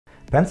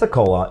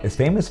Pensacola is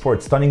famous for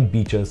its stunning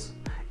beaches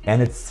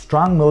and its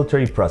strong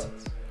military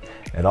presence.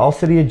 At All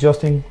City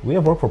Adjusting, we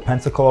have worked for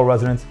Pensacola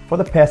residents for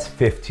the past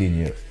 15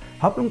 years,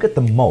 helping them get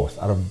the most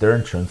out of their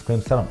insurance claim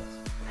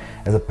settlements.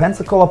 As a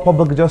Pensacola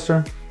public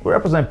adjuster, we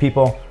represent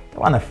people that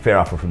want a fair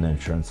offer from the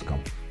insurance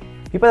company.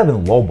 People that have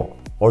been lowballed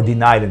or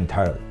denied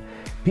entirely.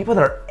 People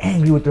that are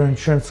angry with their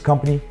insurance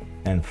company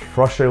and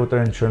frustrated with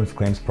their insurance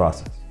claims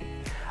process.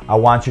 I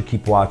want you to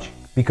keep watching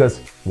because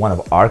one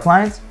of our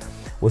clients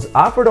was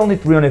offered only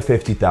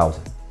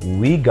 $350,000.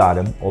 We got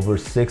him over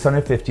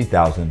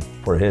 $650,000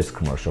 for his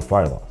commercial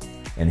fire loss.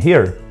 And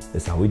here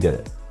is how we did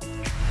it.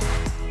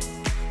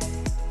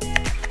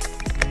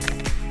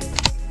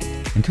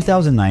 In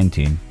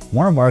 2019,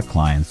 one of our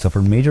clients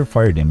suffered major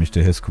fire damage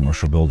to his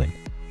commercial building.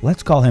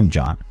 Let's call him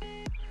John.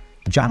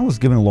 John was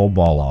given a low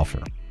ball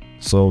offer.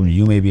 So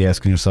you may be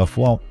asking yourself,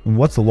 well,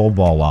 what's a low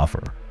ball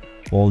offer?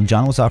 Well,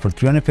 John was offered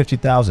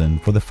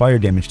 $350,000 for the fire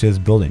damage to his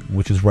building,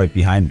 which is right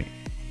behind me.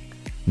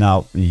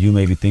 Now, you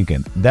may be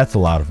thinking, that's a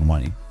lot of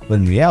money. But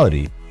in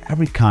reality,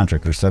 every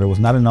contractor said it was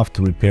not enough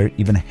to repair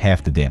even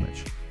half the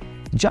damage.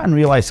 John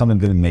realized something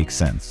didn't make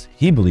sense.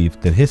 He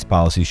believed that his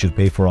policy should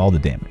pay for all the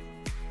damage.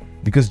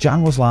 Because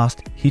John was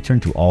lost, he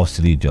turned to All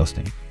City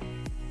Adjusting.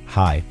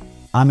 Hi,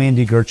 I'm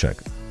Andy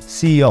Gerchek,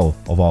 CEO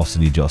of All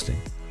City Adjusting,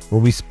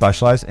 where we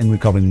specialize in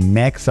recovering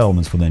max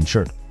settlements for the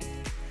insured.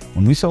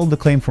 When we settled the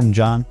claim from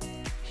John,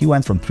 he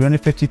went from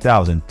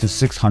 $350,000 to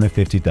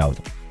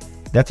 $650,000.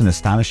 That's an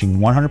astonishing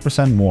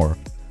 100% more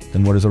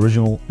than what his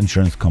original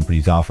insurance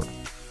companies offer.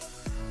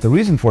 The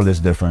reason for this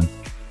difference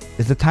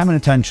is the time and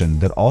attention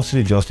that All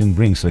City Adjusting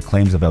brings to the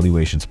claims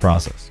evaluations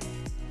process.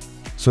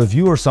 So if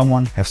you or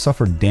someone have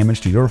suffered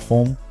damage to your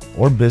home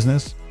or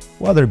business,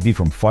 whether it be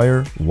from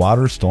fire,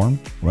 water, storm,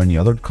 or any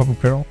other covered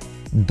peril,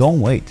 don't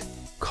wait.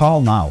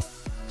 Call now.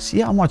 See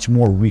how much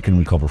more we can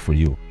recover for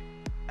you.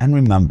 And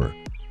remember,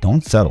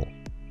 don't settle.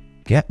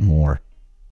 Get more.